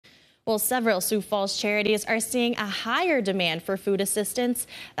Well, several Sioux Falls charities are seeing a higher demand for food assistance.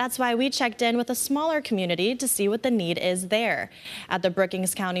 That's why we checked in with a smaller community to see what the need is there. At the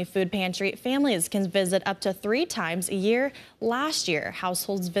Brookings County Food Pantry, families can visit up to 3 times a year. Last year,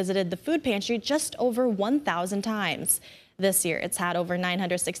 households visited the food pantry just over 1,000 times. This year, it's had over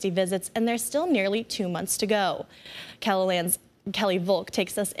 960 visits, and there's still nearly 2 months to go. Kelly Volk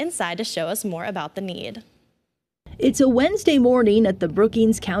takes us inside to show us more about the need. It's a Wednesday morning at the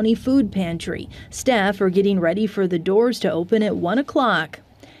Brookings County Food Pantry. Staff are getting ready for the doors to open at 1 o'clock.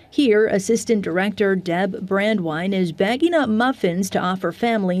 Here, Assistant Director Deb Brandwine is bagging up muffins to offer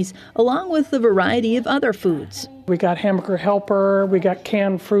families, along with a variety of other foods. We got hamburger helper, we got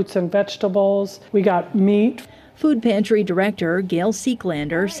canned fruits and vegetables, we got meat. Food Pantry Director Gail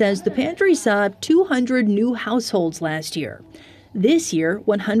Seeklander says the pantry saw 200 new households last year. This year,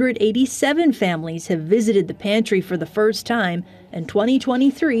 187 families have visited the pantry for the first time, and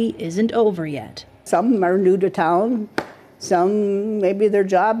 2023 isn't over yet. Some are new to town. Some, maybe their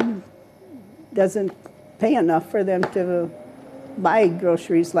job doesn't pay enough for them to buy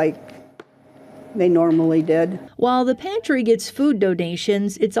groceries like they normally did. While the pantry gets food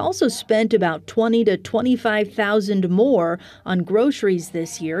donations, it's also spent about $20,000 to $25,000 more on groceries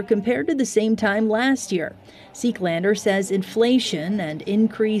this year compared to the same time last year. Seeklander says inflation and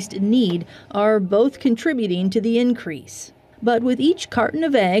increased need are both contributing to the increase. But with each carton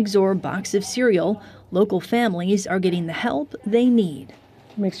of eggs or box of cereal, local families are getting the help they need.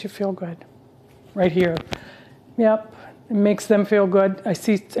 It makes you feel good. Right here. Yep. It makes them feel good. I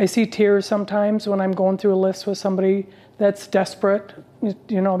see tears sometimes when I'm going through a list with somebody that's desperate.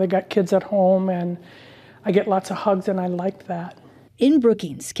 You know, they got kids at home, and I get lots of hugs, and I like that. In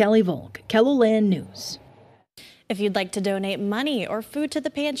Brookings, Kelly Volk, KELOLAND News. If you'd like to donate money or food to the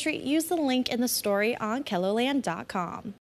pantry, use the link in the story on KELOLAND.com.